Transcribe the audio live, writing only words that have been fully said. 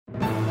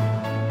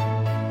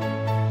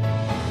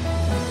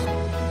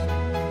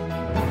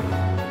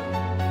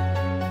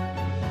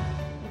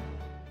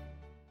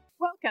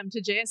Welcome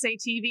to JSA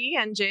TV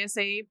and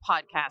JSA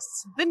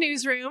Podcasts, the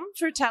newsroom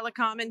for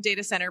telecom and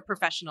data center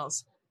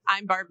professionals.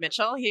 I'm Barb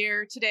Mitchell,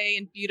 here today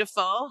in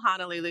beautiful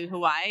Honolulu,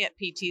 Hawaii at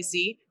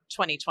PTC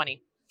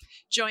 2020.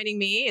 Joining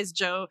me is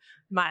Joe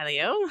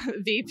Mileo,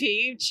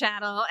 VP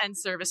Channel and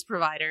Service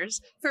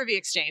Providers for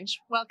vXchnge.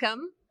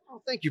 Welcome.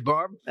 Well, thank you,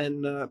 Barb,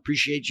 and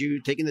appreciate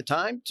you taking the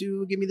time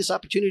to give me this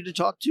opportunity to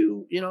talk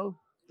to,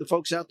 the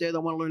folks out there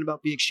that want to learn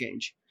about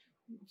vXchnge.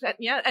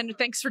 Yeah, and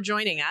thanks for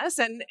joining us.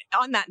 And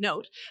on that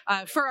note,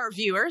 for our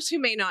viewers who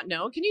may not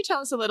know, can you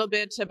tell us a little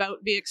bit about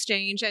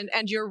vXchnge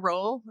and your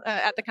role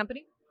at the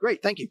company?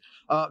 Great, thank you.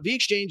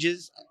 vXchnge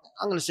is,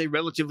 I'm going to say,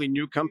 relatively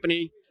new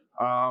company.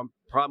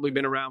 Probably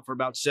been around for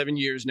about 7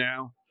 years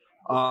now.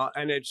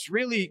 And it's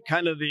really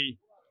kind of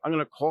I'm going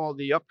to call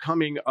the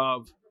upcoming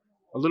of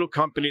a little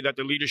company that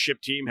the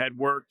leadership team had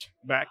worked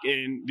back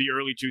in the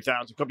early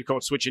 2000s, a company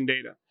called Switch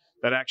Data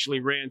that actually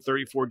ran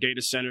 34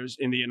 data centers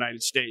in the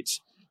United States.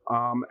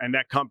 And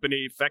that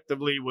company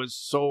effectively was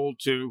sold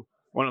to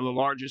one of the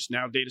largest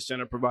now data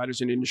center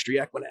providers in the industry,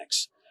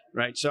 Equinix,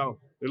 right? So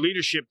the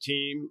leadership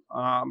team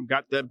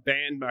got the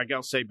band,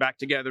 I'll say, back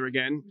together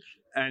again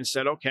and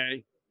said,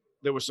 okay,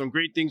 there were some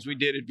great things we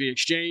did at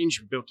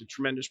vXchnge. We built a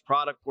tremendous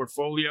product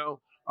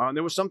portfolio.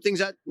 There were some things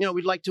that,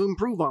 we'd like to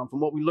improve on from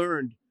what we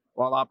learned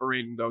while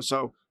operating those.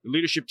 So the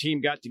leadership team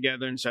got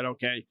together and said,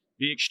 okay,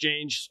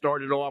 vXchnge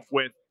started off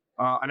with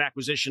an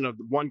acquisition of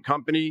one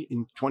company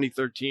in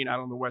 2013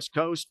 out on the West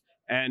Coast.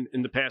 And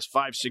in the past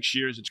 5-6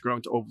 years, it's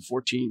grown to over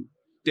 14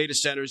 data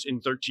centers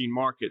in 13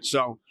 markets.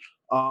 So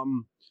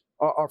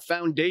our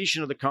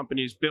foundation of the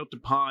company is built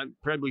upon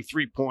probably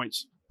 3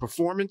 points: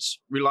 performance,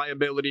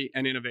 reliability,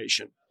 and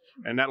innovation.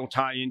 And that'll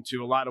tie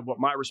into a lot of what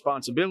my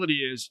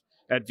responsibility is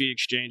at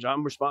vXchnge.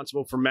 I'm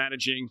responsible for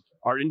managing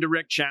our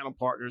indirect channel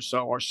partners,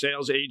 so our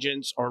sales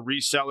agents, our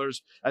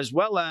resellers, as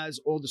well as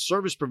all the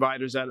service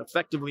providers that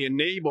effectively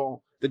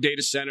enable the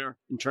data center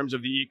in terms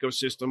of the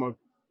ecosystem of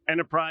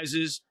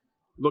enterprises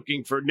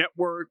looking for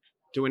network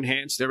to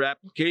enhance their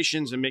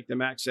applications and make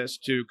them access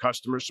to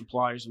customers,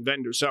 suppliers, and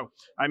vendors. So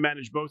I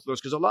manage both of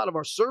those because a lot of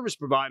our service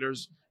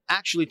providers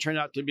actually turn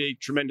out to be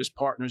tremendous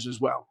partners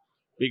as well,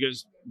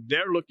 because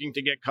they're looking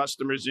to get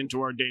customers into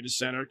our data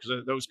center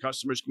because those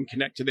customers can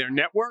connect to their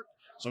network.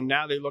 So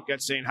now they look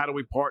at saying, how do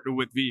we partner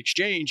with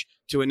vXchnge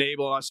to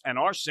enable us and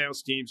our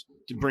sales teams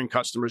to bring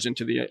customers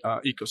into the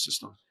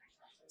ecosystem?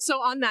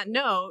 So on that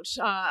note,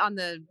 on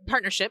the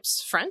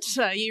partnerships front,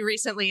 you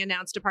recently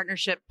announced a partner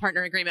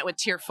agreement with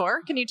Tier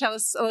 4. Can you tell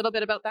us a little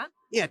bit about that?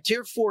 Yeah,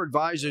 Tier 4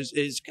 Advisors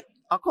is,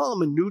 I'll call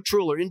them a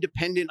neutral or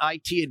independent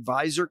IT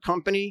advisor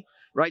company,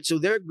 right? So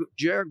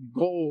their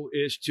goal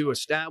is to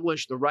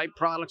establish the right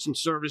products and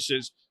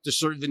services to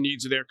serve the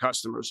needs of their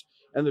customers.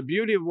 And the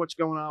beauty of what's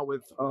going on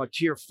with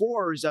Tier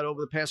 4 is that over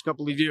the past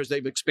couple of years,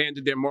 they've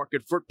expanded their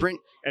market footprint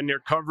and their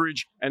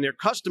coverage and their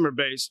customer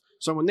base.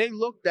 So when they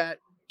looked at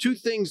two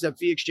things that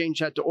vXchnge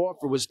had to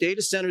offer was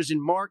data centers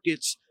in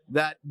markets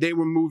that they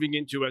were moving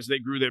into as they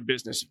grew their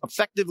business.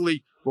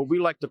 Effectively, what we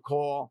like to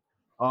call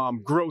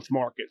growth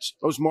markets,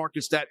 those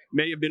markets that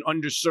may have been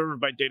underserved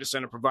by data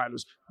center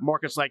providers,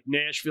 markets like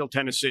Nashville,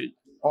 Tennessee,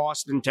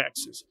 Austin,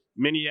 Texas,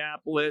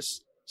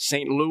 Minneapolis,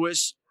 St.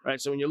 Louis,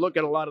 right? So when you look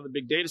at a lot of the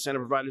big data center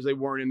providers, they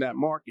weren't in that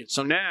market.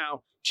 So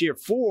now Tier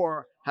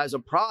 4 has a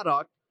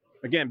product,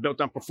 again,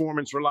 built on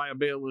performance,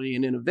 reliability,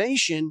 and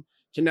innovation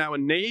to now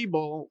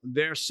enable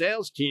their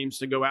sales teams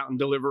to go out and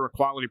deliver a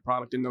quality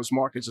product in those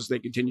markets as they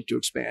continue to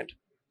expand.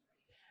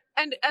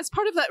 And as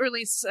part of that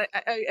release,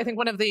 I think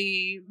one of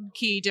the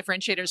key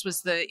differentiators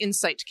was the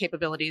insight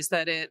capabilities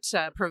that it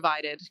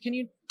provided. Can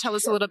you tell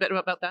us a little bit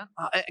about that?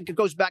 It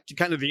goes back to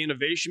kind of the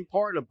innovation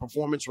part of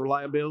performance,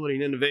 reliability,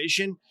 and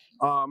innovation.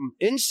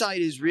 Insight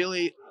is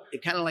really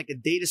kind of like a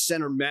data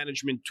center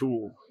management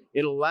tool.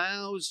 It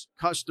allows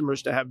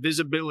customers to have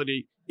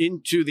visibility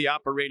into the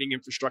operating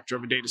infrastructure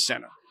of a data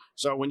center.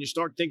 So when you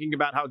start thinking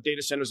about how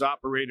data centers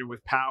operated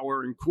with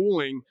power and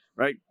cooling,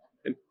 right,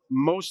 and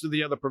most of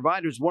the other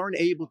providers weren't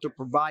able to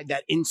provide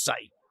that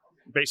insight,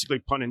 basically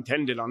pun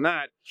intended on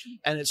that.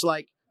 And it's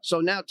like,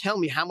 so now tell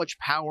me, how much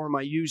power am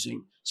I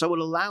using? So it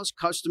allows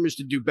customers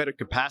to do better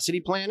capacity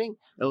planning.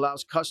 It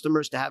allows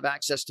customers to have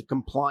access to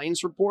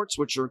compliance reports,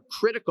 which are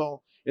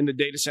critical in the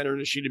data center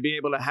industry, to be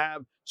able to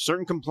have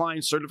certain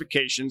compliance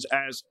certifications,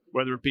 as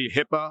whether it be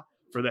HIPAA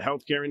for the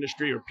healthcare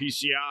industry or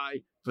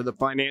PCI for the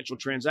financial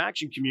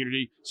transaction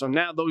community. So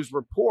now those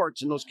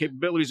reports and those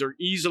capabilities are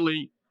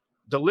easily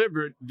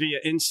delivered via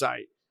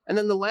Insight. And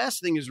then the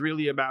last thing is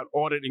really about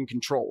audit and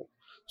control.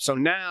 So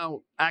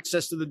now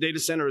access to the data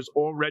center is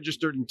all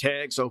registered and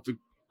tagged. So if a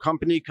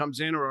company comes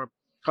in or a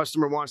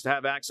customer wants to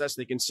have access,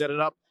 they can set it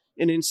up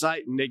in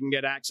Insight and they can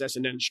get access,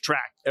 and then it's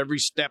tracked every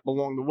step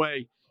along the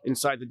way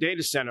inside the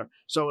data center.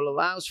 So it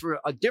allows for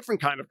a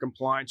different kind of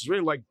compliance. It's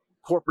really like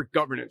corporate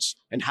governance.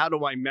 And how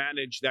do I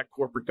manage that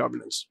corporate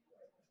governance?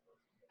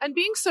 And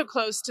being so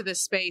close to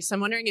this space, I'm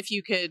wondering if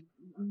you could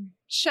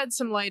shed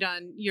some light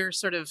on your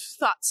sort of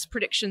thoughts,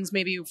 predictions,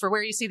 maybe for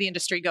where you see the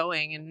industry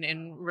going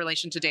in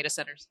relation to data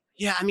centers?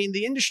 Yeah, I mean,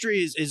 the industry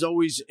is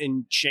always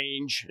in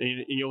change.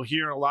 And you'll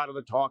hear a lot of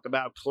the talk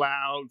about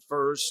cloud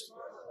first,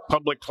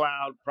 public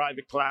cloud,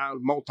 private cloud,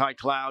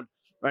 multi-cloud,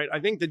 right? I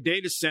think the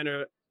data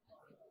center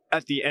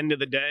at the end of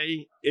the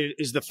day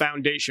is the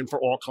foundation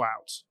for all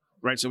clouds,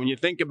 right? So when you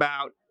think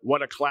about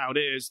what a cloud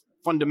is,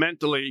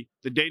 fundamentally,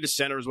 the data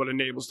center is what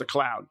enables the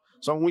cloud.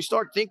 So when we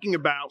start thinking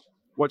about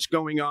what's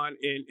going on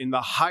in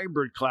the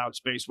hybrid cloud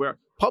space, where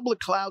public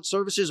cloud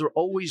services are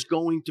always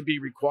going to be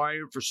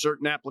required for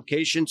certain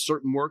applications,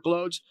 certain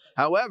workloads.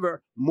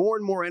 However, more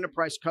and more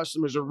enterprise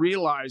customers are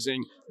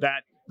realizing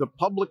that the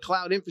public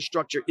cloud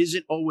infrastructure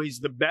isn't always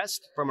the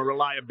best from a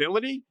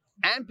reliability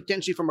and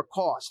potentially from a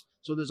cost.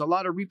 So there's a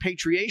lot of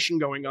repatriation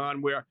going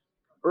on where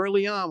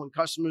early on, when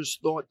customers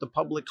thought the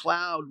public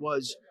cloud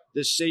was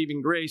this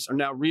saving grace, are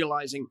now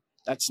realizing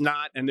that's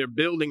not, and they're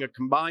building a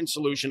combined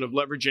solution of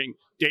leveraging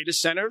data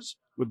centers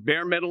with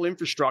bare metal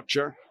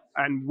infrastructure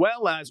and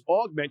well as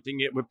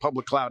augmenting it with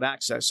public cloud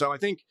access. So I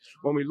think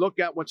when we look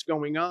at what's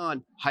going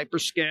on,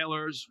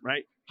 hyperscalers,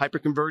 right,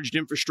 hyperconverged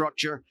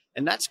infrastructure,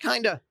 and that's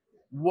kind of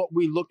what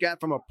we look at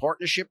from a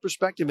partnership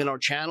perspective in our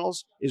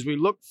channels, is we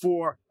look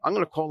for, I'm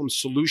going to call them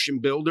solution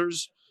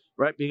builders,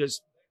 right?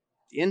 Because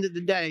at the end of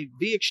the day,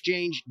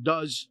 vXchnge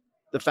does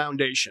the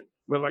foundation.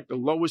 We're like the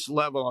lowest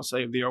level, I'll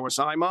say, of the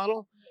OSI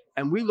model.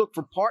 And we look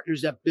for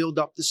partners that build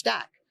up the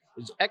stack.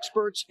 There's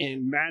experts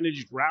in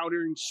managed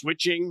routing,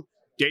 switching,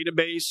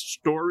 database,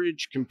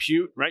 storage,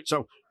 compute, right?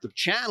 So the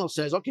channel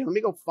says, okay, let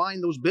me go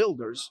find those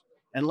builders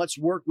and let's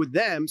work with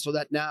them so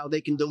that now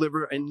they can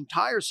deliver an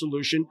entire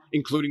solution,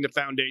 including the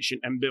foundation,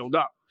 and build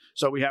up.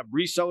 So we have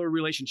reseller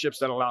relationships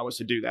that allow us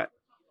to do that.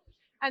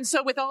 And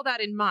so with all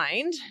that in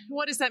mind,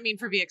 what does that mean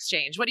for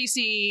vXchnge? What do you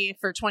see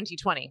for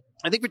 2020?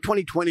 I think for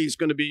 2020 is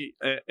going to be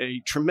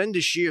a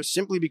tremendous year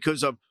simply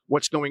because of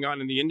what's going on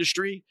in the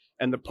industry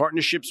and the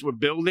partnerships we're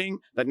building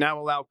that now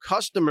allow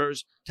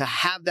customers to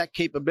have that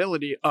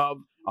capability of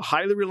a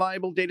highly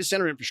reliable data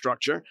center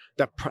infrastructure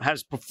that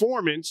has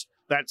performance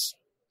that's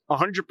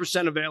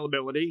 100%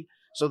 availability.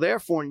 So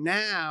therefore,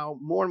 now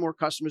more and more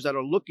customers that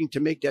are looking to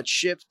make that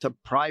shift to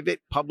private,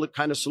 public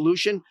kind of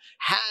solution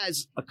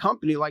has a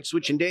company like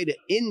Switch and Data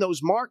in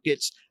those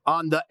markets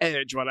on the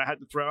edge. Well, I had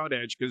to throw out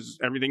edge because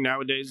everything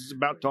nowadays is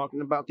about talking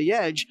about the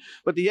edge.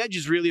 But the edge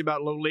is really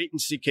about low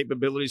latency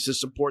capabilities to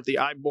support the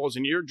eyeballs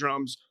and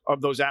eardrums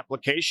of those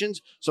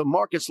applications. So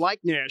markets like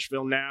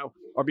Nashville now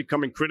are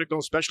becoming critical,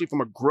 especially from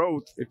a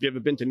growth. If you've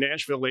ever been to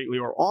Nashville lately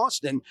or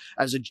Austin,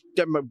 as a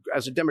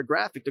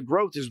demographic, the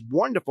growth is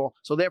wonderful.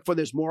 So therefore,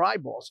 there's more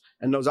eyeballs,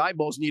 and those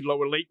eyeballs need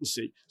lower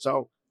latency.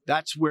 So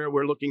that's where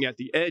we're looking at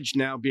the edge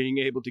now being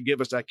able to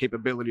give us that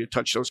capability to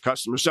touch those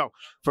customers. So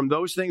from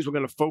those things, we're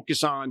going to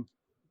focus on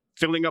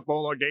filling up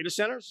all our data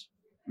centers,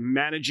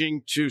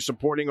 managing to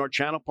supporting our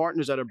channel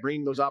partners that are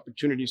bringing those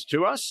opportunities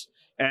to us,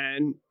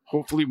 and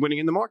hopefully winning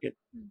in the market.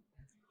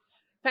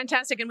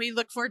 Fantastic. And we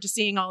look forward to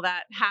seeing all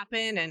that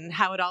happen and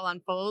how it all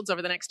unfolds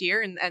over the next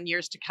year and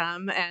years to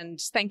come. And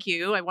thank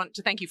you. I want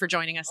to thank you for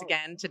joining us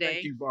again today.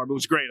 Thank you, Barb. It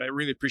was great. I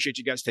really appreciate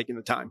you guys taking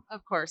the time.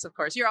 Of course, of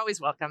course. You're always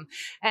welcome.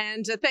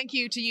 And thank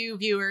you to you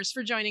viewers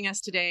for joining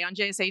us today on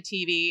JSA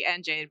TV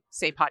and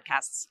JSA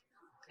Podcasts.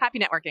 Happy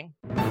networking.